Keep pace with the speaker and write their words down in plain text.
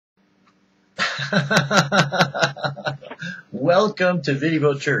Welcome to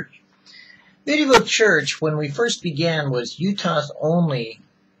Video Church. Video Church, when we first began, was Utah's only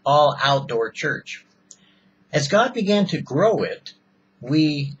all-outdoor church. As God began to grow it,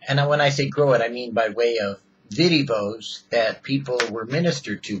 and when I say grow it, I mean by way of videos that people were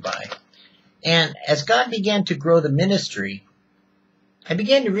ministered to by. And as God began to grow the ministry, I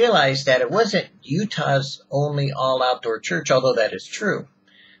began to realize that it wasn't Utah's only all-outdoor church, although that is true,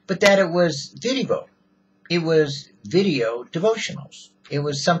 but that it was video. It was video devotionals. It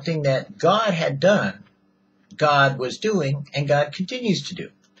was something that God had done, God was doing, and God continues to do.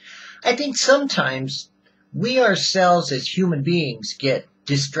 I think sometimes we ourselves as human beings get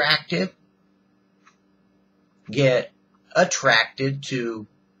distracted, get attracted to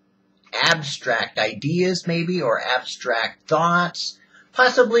abstract ideas maybe, or abstract thoughts.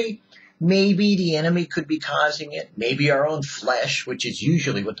 Possibly, maybe the enemy could be causing it. Maybe our own flesh, which is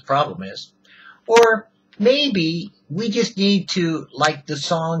usually what the problem is. Or maybe we just need to, like the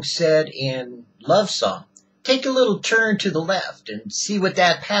song said in Love Song, take a little turn to the left and see what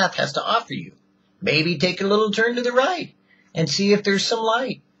that path has to offer you. Maybe take a little turn to the right and see if there's some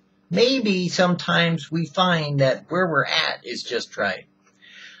light. Maybe sometimes we find that where we're at is just right.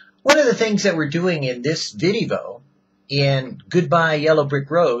 One of the things that we're doing in this video, in Goodbye Yellow Brick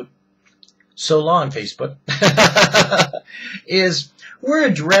Road, so long Facebook, is we're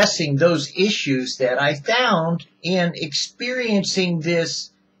addressing those issues that I found in experiencing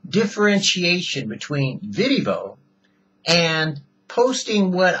this differentiation between video and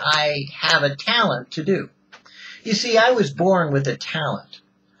posting what I have a talent to do. You see, I was born with a talent.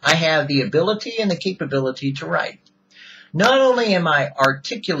 I have the ability and the capability to write. Not only am I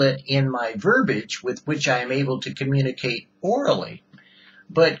articulate in my verbiage with which I am able to communicate orally,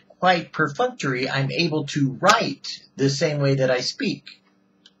 but quite perfunctory, I'm able to write the same way that I speak.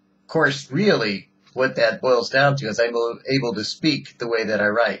 Of course, really, what that boils down to is I'm able to speak the way that I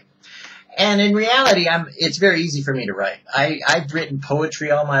write. And in reality, it's very easy for me to write. I've written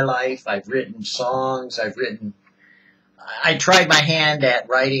poetry all my life. I've written songs. I tried my hand at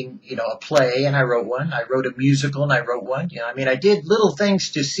writing, a play, and I wrote one. I wrote a musical, and I wrote one. I did little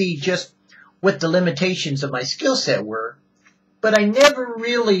things to see just what the limitations of my skill set were, but I never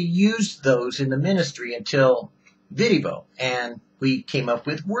really used those in the ministry until Vidivo, and we came up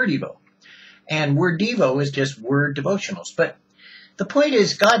with Wordivo. And Wordivo is just word devotionals. But the point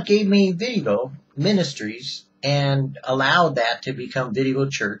is, God gave me Vidivo ministries and allowed that to become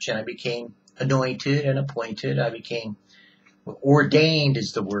Vidivo Church, and I became anointed and appointed. I became ordained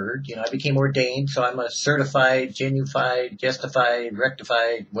is the word. I became ordained, so I'm a certified, genufied, justified,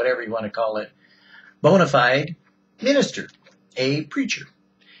 rectified, whatever you want to call it, bona fide minister, a preacher.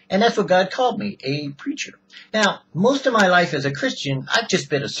 And that's what God called me, a preacher. Now, most of my life as a Christian, I've just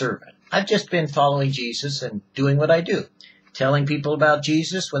been a servant. I've just been following Jesus and doing what I do. Telling people about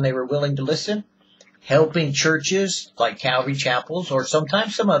Jesus when they were willing to listen. Helping churches like Calvary Chapels, or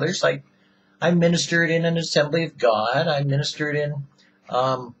sometimes some others, like I ministered in an Assembly of God. I ministered in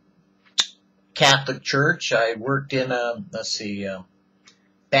Catholic Church. I worked in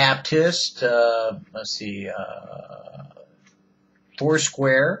Baptist,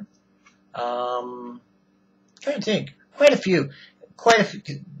 Foursquare. Trying to think. Quite a few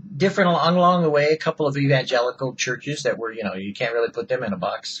different along the way. A couple of evangelical churches that were, you can't really put them in a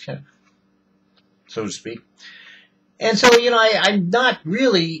box, so to speak. And so, I'm not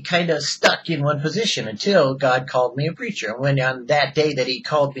really kind of stuck in one position until God called me a preacher. And when on that day that he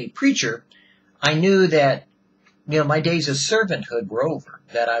called me preacher, I knew that, my days of servanthood were over,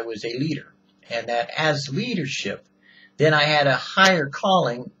 that I was a leader. And that as leadership, then I had a higher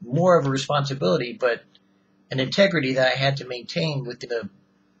calling, more of a responsibility, but an integrity that I had to maintain within the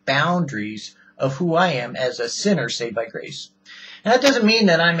boundaries of who I am as a sinner saved by grace. And that doesn't mean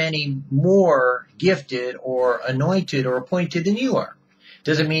that I'm any more gifted or anointed or appointed than you are. It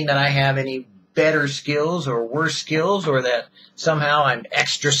doesn't mean that I have any better skills or worse skills, or that somehow I'm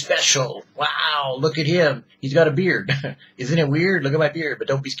extra special. Wow, look at him. He's got a beard. Isn't it weird? Look at my beard, but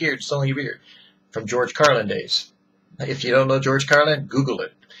don't be scared. It's only a beard. From George Carlin days. If you don't know George Carlin, Google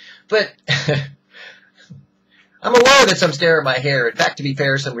it. But I'm aware that some stare at my hair. In fact, to be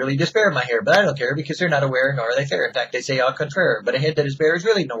fair, some really despair of my hair, but I don't care because they're not aware, nor are they fair. In fact, they say au contraire. But a head that is bare is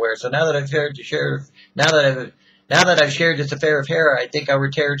really nowhere. So now that I've shared this affair of hair, I think I'll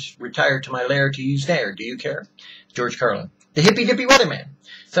retire to my lair to use nair. Do you care? George Carlin, the hippy dippy weatherman.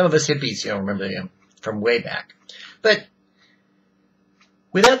 Some of us hippies, remember him from way back. But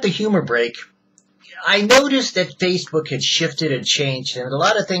without the humor break, I noticed that Facebook had shifted and changed, and a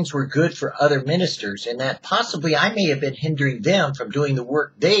lot of things were good for other ministers, and that possibly I may have been hindering them from doing the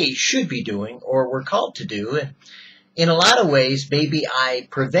work they should be doing or were called to do. And in a lot of ways, maybe I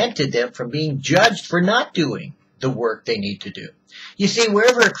prevented them from being judged for not doing the work they need to do. You see,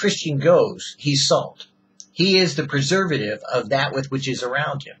 wherever a Christian goes, he's salt. He is the preservative of that with which is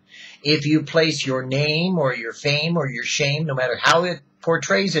around him. If you place your name or your fame or your shame, no matter how it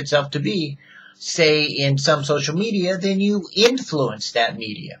portrays itself to be, say in some social media, then you influence that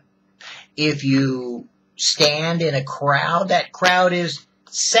media. If you stand in a crowd, that crowd is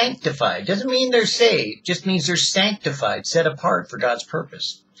sanctified. Doesn't mean they're saved, just means they're sanctified, set apart for God's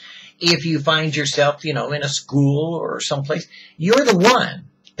purpose. If you find yourself, in a school or someplace, you're the one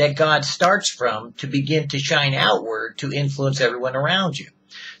that God starts from to begin to shine outward to influence everyone around you.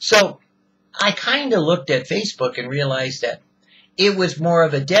 So I kind of looked at Facebook and realized that it was more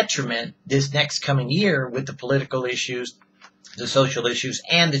of a detriment this next coming year with the political issues, the social issues,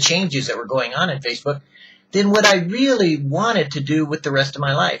 and the changes that were going on in Facebook than what I really wanted to do with the rest of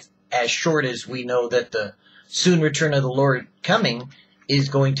my life, as short as we know that the soon return of the Lord coming is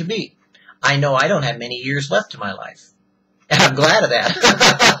going to be. I know I don't have many years left in my life. And I'm glad of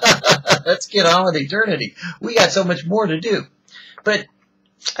that. Let's get on with eternity. We got so much more to do. But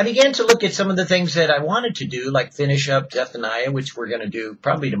I began to look at some of the things that I wanted to do, like finish up Zephaniah, which we're going to do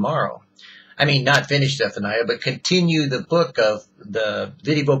probably tomorrow. I mean, not finish Zephaniah, but continue the book of the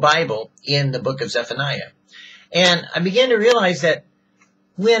Video Bible in the book of Zephaniah. And I began to realize that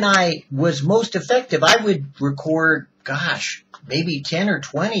when I was most effective, I would record, maybe 10 or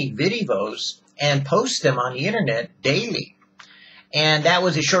 20 videos and post them on the internet daily. And that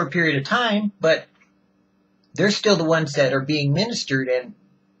was a short period of time, but they're still the ones that are being ministered and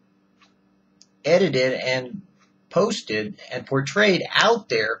edited and posted and portrayed out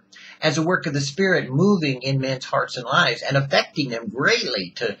there as a work of the Spirit moving in men's hearts and lives and affecting them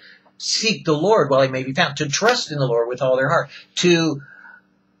greatly to seek the Lord while he may be found, to trust in the Lord with all their heart, to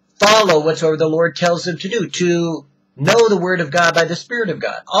follow whatsoever the Lord tells them to do, to know the Word of God by the Spirit of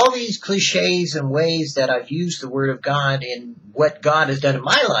God. All these cliches and ways that I've used the Word of God in what God has done in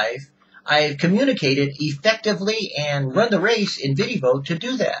my life, I've communicated effectively and run the race in video to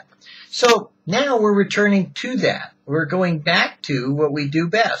do that. So now we're returning to that. We're going back to what we do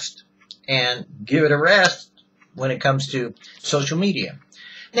best and give it a rest when it comes to social media.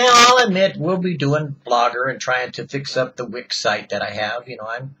 Now, I'll admit we'll be doing Blogger and trying to fix up the Wix site that I have.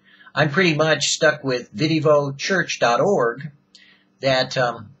 I'm pretty much stuck with vidivochurch.org. That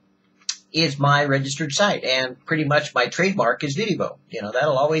is my registered site, and pretty much my trademark is Vidivo.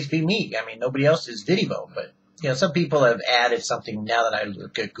 That'll always be me. I mean, nobody else is Vidivo, but some people have added something. Now that I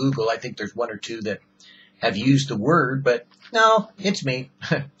look at Google, I think there's one or two that have used the word, but no, it's me.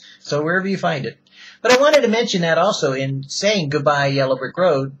 So wherever you find it. But I wanted to mention that also in saying goodbye Yellow Brick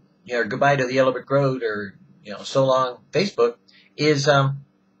Road, or goodbye to the Yellow Brick Road, or so long Facebook, is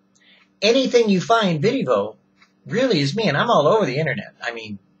anything you find Vidivo really is me, and I'm all over the internet. I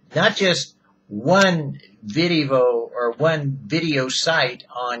mean, not just one Vidivo or one video site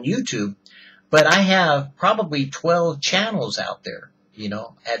on YouTube, but I have probably 12 channels out there,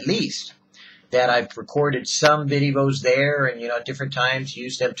 at least, that I've recorded some videos there and, at different times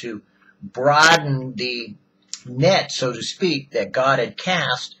used them to broaden the net, so to speak, that God had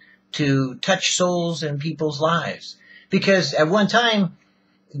cast to touch souls and people's lives. Because at one time,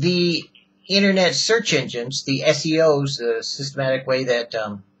 the internet search engines, the SEOs, the systematic way that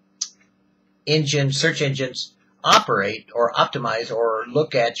search engines operate or optimize or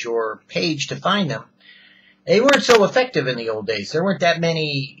look at your page to find them, they weren't so effective in the old days. There weren't that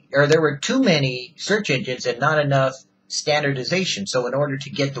many, or there were too many search engines and not enough standardization. So in order to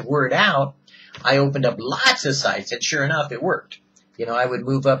get the word out, I opened up lots of sites, and sure enough, it worked. I would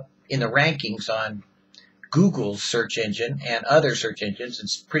move up in the rankings on Google's search engine and other search engines, and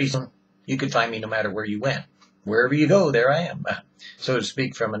pretty soon you could find me no matter where you went. Wherever you go, there I am, so to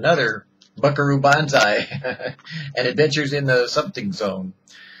speak, from another Buckaroo Banzai and Adventures in the Something Zone.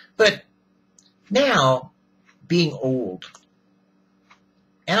 But now, being old,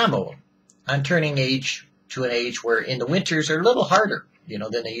 and I'm old, I'm turning to an age where in the winters are a little harder,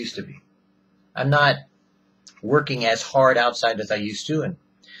 than they used to be. I'm not working as hard outside as I used to, and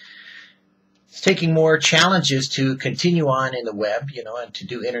it's taking more challenges to continue on in the web, and to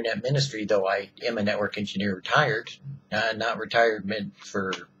do internet ministry, though I am a network engineer retired, not retired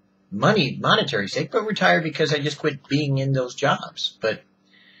for monetary sake, but retired because I just quit being in those jobs. But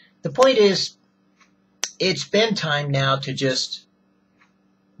the point is, it's been time now to just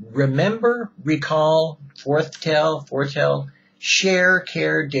remember, recall, foretell, share,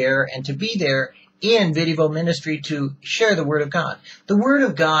 care, dare, and to be there in Video ministry to share the Word of God. The Word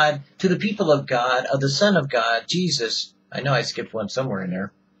of God to the people of God, of the Son of God, Jesus. I know I skipped one somewhere in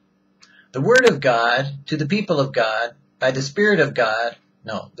there. The Word of God to the people of God by the Spirit of God.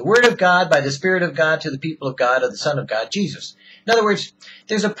 No, the Word of God by the Spirit of God to the people of God, of the Son of God, Jesus. In other words,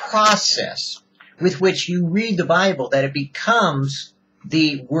 there's a process with which you read the Bible that it becomes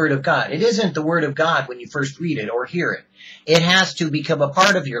the Word of God. It isn't the Word of God when you first read it or hear it. It has to become a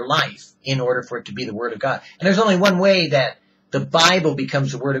part of your life in order for it to be the Word of God. And there's only one way that the Bible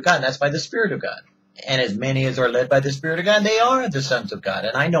becomes the Word of God, and that's by the Spirit of God. And as many as are led by the Spirit of God, they are the sons of God.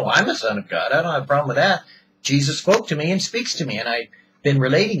 And I know I'm a son of God. I don't have a problem with that. Jesus spoke to me and speaks to me, and I've been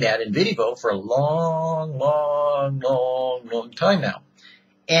relating that in video for a long time now.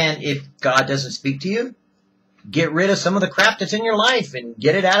 And if God doesn't speak to you, get rid of some of the crap that's in your life and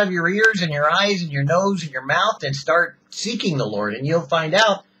get it out of your ears and your eyes and your nose and your mouth and start seeking the Lord. And you'll find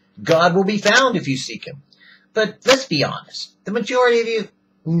out God will be found if you seek Him. But let's be honest. The majority of you,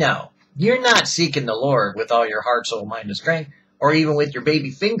 no. You're not seeking the Lord with all your heart, soul, mind, and strength, or even with your baby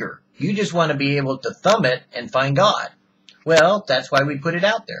finger. You just want to be able to thumb it and find God. Well, that's why we put it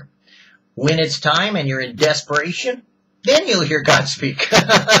out there. When it's time and you're in desperation, then you'll hear God speak.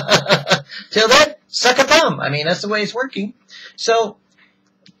 Till then, suck a thumb. I mean, that's the way it's working. So,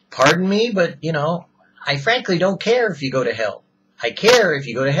 pardon me, but, I frankly don't care if you go to hell. I care if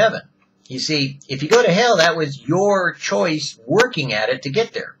you go to heaven. You see, if you go to hell, that was your choice working at it to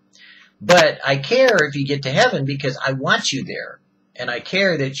get there. But I care if you get to heaven because I want you there. And I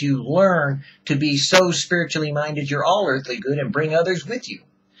care that you learn to be so spiritually minded you're all earthly good and bring others with you.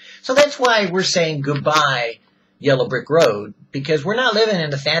 So that's why we're saying goodbye, Yellow Brick Road, because we're not living in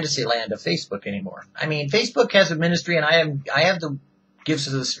the fantasy land of Facebook anymore. I mean, Facebook has a ministry, and I have the gifts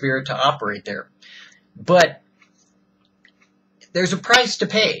of the Spirit to operate there. But there's a price to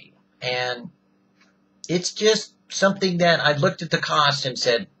pay, and it's just something that I've looked at the cost and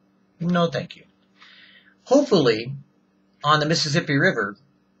said, no, thank you. Hopefully, on the Mississippi River,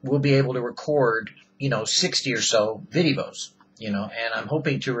 we'll be able to record, 60 or so videos, and I'm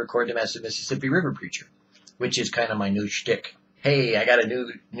hoping to record them as a Mississippi River preacher, which is kind of my new shtick. Hey, I got a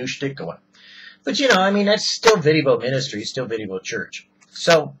new shtick going. But, that's still video ministry, still video church.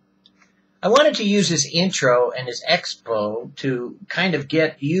 So, I wanted to use this intro and this expo to kind of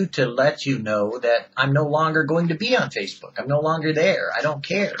get you to let you know that I'm no longer going to be on Facebook. I'm no longer there. I don't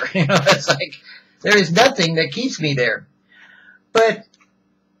care. It's like there is nothing that keeps me there. But,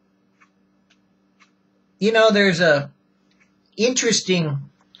 there's a interesting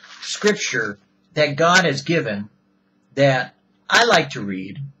scripture that God has given that I like to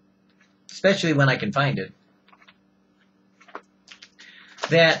read, especially when I can find it,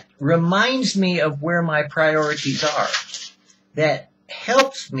 that reminds me of where my priorities are, that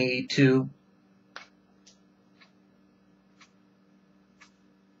helps me to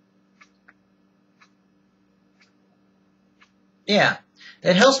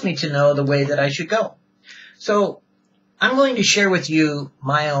that helps me to know the way that I should go. So I'm going to share with you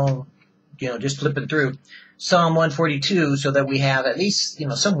my own, just flipping through Psalm 142 so that we have at least,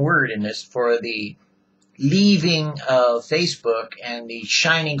 some word in this for the leaving of Facebook and the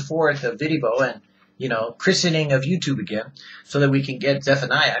shining forth of video and, christening of YouTube again so that we can get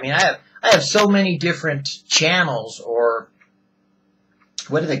Zephaniah. I mean, I have so many different channels, or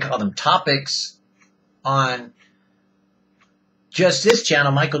what do they call them? Topics on just this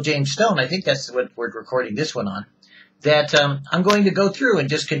channel, Michael James Stone. I think that's what we're recording this one on. That I'm going to go through and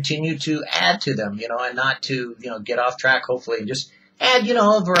just continue to add to them, and not to, get off track, hopefully, and just add,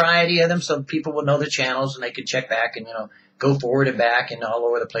 a variety of them so people will know the channels and they can check back and, go forward and back and all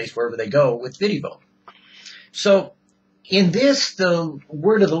over the place wherever they go with video. So in this, the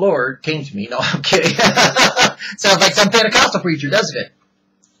word of the Lord came to me. No, I'm kidding. Sounds like some Pentecostal preacher, doesn't it?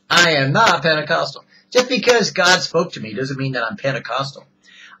 I am not Pentecostal. Just because God spoke to me doesn't mean that I'm Pentecostal.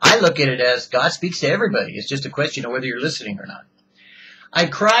 I look at it as God speaks to everybody. It's just a question of whether you're listening or not. I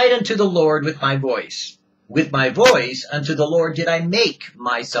cried unto the Lord with my voice. With my voice unto the Lord did I make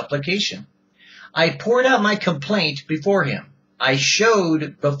my supplication. I poured out my complaint before him. I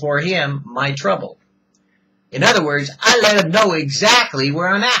showed before him my trouble. In other words, I let him know exactly where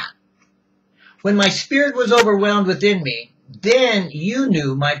I'm at. When my spirit was overwhelmed within me, then you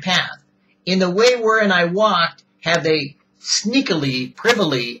knew my path. In the way wherein I walked, have they sneakily,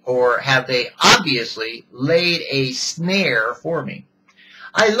 privily, or have they obviously laid a snare for me?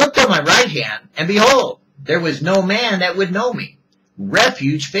 I looked on my right hand, and behold, there was no man that would know me.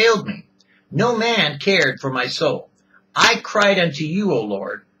 Refuge failed me. No man cared for my soul. I cried unto you, O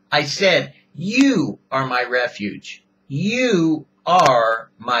Lord. I said, you are my refuge. You are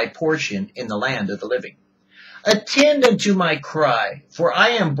my portion in the land of the living. Attend unto my cry, for I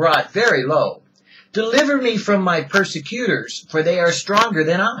am brought very low. Deliver me from my persecutors, for they are stronger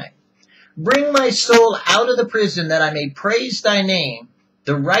than I. Bring my soul out of the prison, that I may praise thy name.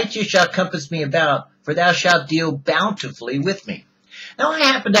 The righteous shall compass me about, for thou shalt deal bountifully with me. Now, I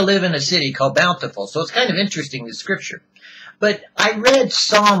happen to live in a city called Bountiful, so it's kind of interesting, the scripture. But I read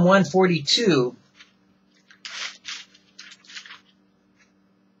Psalm 142.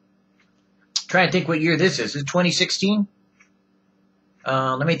 Trying to think what year this is. Is it 2016?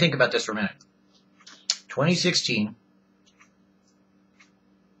 Let me think about this for a minute. 2016.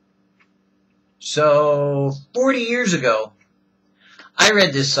 So 40 years ago, I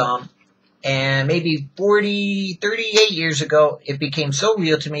read this psalm, and maybe 38 years ago, it became so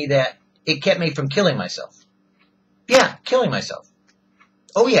real to me that it kept me from killing myself. Yeah, killing myself.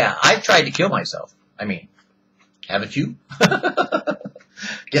 Oh yeah, I've tried to kill myself. I mean, haven't you?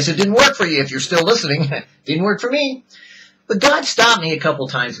 Guess it didn't work for you if you're still listening. Didn't work for me. But God stopped me a couple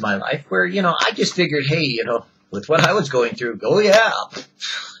times in my life where, I just figured, hey, with what I was going through, oh yeah,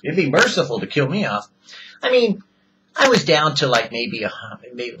 it'd be merciful to kill me off. I mean, I was down to like maybe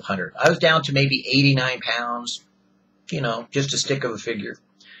 100. I was down to maybe 89 pounds, just a stick of a figure.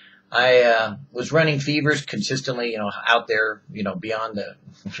 I was running fevers consistently, out there, beyond the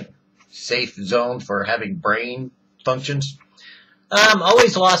safe zone for having brain functions.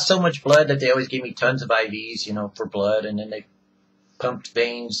 Always lost so much blood that they always gave me tons of IVs, for blood, and then they pumped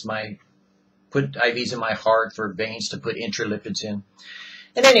put IVs in my heart for veins to put intralipids in.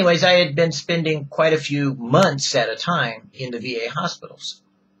 And anyways, I had been spending quite a few months at a time in the VA hospitals.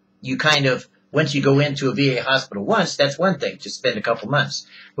 Once you go into a VA hospital once, that's one thing, just spend a couple months.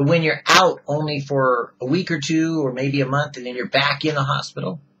 But when you're out only for a week or two or maybe a month and then you're back in the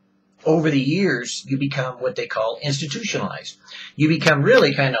hospital, over the years, you become what they call institutionalized. You become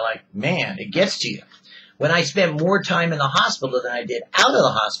really kind of like, man, it gets to you. When I spent more time in the hospital than I did out of the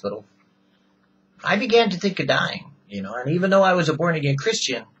hospital, I began to think of dying, and even though I was a born-again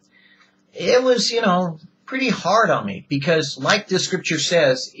Christian, it was, pretty hard on me because like the scripture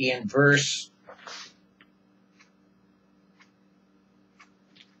says in verse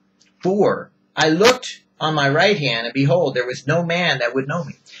 4, I looked on my right hand, and behold, there was no man that would know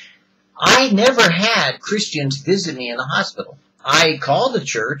me. I never had Christians visit me in the hospital. I called the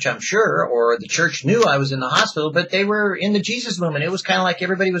church, I'm sure, or the church knew I was in the hospital, but they were in the Jesus movement. It was kind of like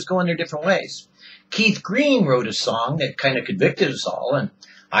everybody was going their different ways. Keith Green wrote a song that kind of convicted us all, and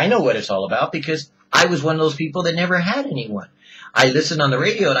I know what it's all about because I was one of those people that never had anyone. I listened on the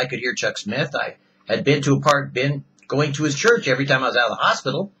radio and I could hear Chuck Smith. I had been going to his church every time I was out of the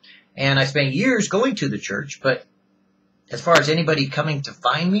hospital, and I spent years going to the church, but as far as anybody coming to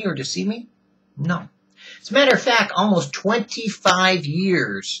find me or to see me, no. As a matter of fact, almost 25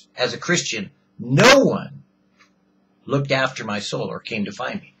 years as a Christian, no one looked after my soul or came to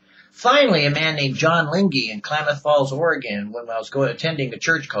find me. Finally, a man named John Lingy in Klamath Falls, Oregon, when I was attending a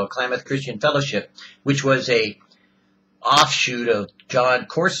church called Klamath Christian Fellowship, which was a offshoot of John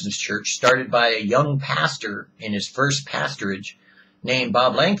Corson's church, started by a young pastor in his first pastorage named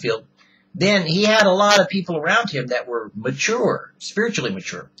Bob Langfield. Then he had a lot of people around him that were mature, spiritually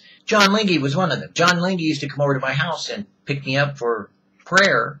mature. John Lingy was one of them. John Lingy used to come over to my house and pick me up for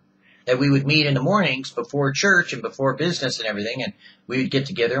prayer, that we would meet in the mornings before church and before business and everything, and we would get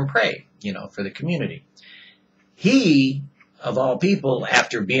together and pray, for the community. He, of all people,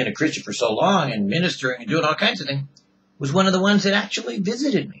 after being a Christian for so long and ministering and doing all kinds of things, was one of the ones that actually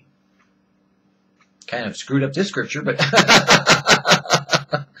visited me. Kind of screwed up this scripture, but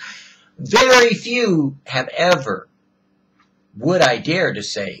very few have ever, would I dare to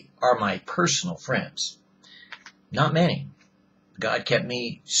say, are my personal friends. Not many. God kept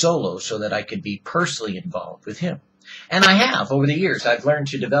me solo so that I could be personally involved with him. And I have, over the years, I've learned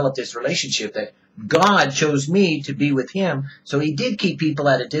to develop this relationship that God chose me to be with him, so he did keep people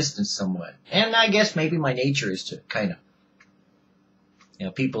at a distance somewhat. And I guess maybe my nature is to kind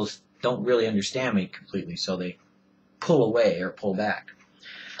of, people don't really understand me completely, so they pull away or pull back.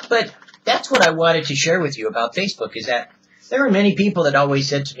 But that's what I wanted to share with you about Facebook, is that there are many people that always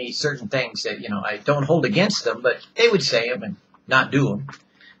said to me certain things that, I don't hold against them, but they would say them and not do them.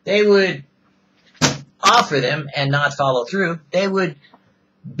 They would offer them and not follow through. They would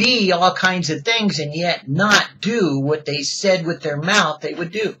be all kinds of things and yet not do what they said with their mouth they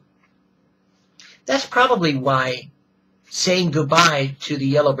would do. That's probably why saying goodbye to the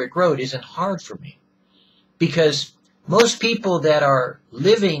yellow brick road isn't hard for me. Because most people that are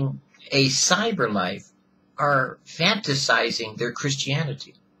living a cyber life are fantasizing their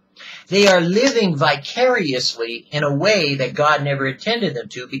Christianity. They are living vicariously in a way that God never intended them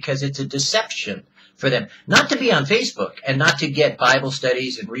to, because it's a deception for them. Not to be on Facebook and not to get Bible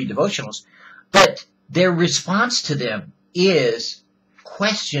studies and read devotionals, but their response to them is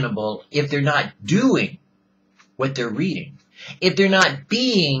questionable if they're not doing what they're reading, if they're not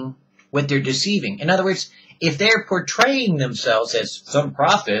being what they're deceiving. In other words, if they're portraying themselves as some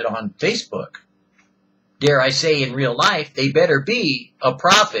prophet on Facebook, dare I say in real life, they better be a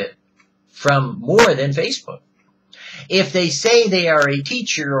prophet from more than Facebook. If they say they are a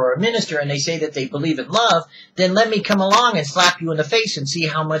teacher or a minister and they say that they believe in love, then let me come along and slap you in the face and see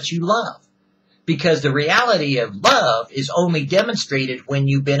how much you love. Because the reality of love is only demonstrated when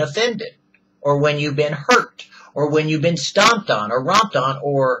you've been offended, or when you've been hurt, or when you've been stomped on or romped on,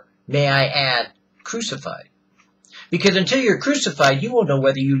 or, may I add, crucified. Because until you're crucified, you won't know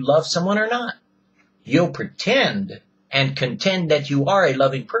whether you love someone or not. You'll pretend and contend that you are a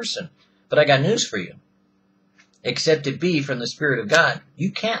loving person. But I got news for you. Except it be from the Spirit of God,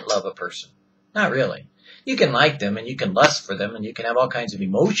 you can't love a person. Not really. You can like them, and you can lust for them, and you can have all kinds of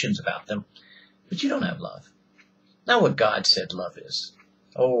emotions about them, but you don't have love. Not what God said love is.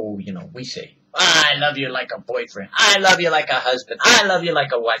 Oh, we say, I love you like a boyfriend. I love you like a husband. I love you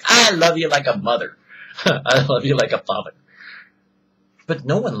like a wife. I love you like a mother. I love you like a father. But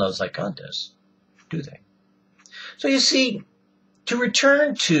no one loves like God does, do they? So you see, to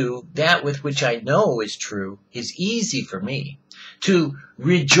return to that with which I know is true is easy for me. To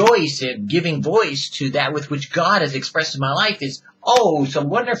rejoice in giving voice to that with which God has expressed in my life is, oh, so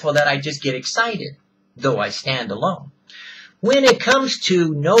wonderful that I just get excited, though I stand alone. When it comes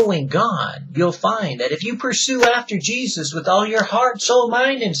to knowing God, you'll find that if you pursue after Jesus with all your heart, soul,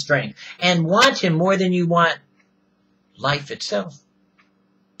 mind, and strength, and want Him more than you want life itself,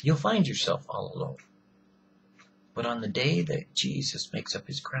 you'll find yourself all alone. But on the day that Jesus makes up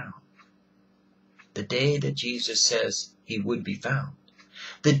His crown, the day that Jesus says He would be found,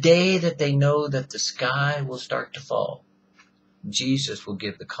 the day that they know that the sky will start to fall, Jesus will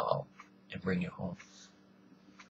give the call and bring you home.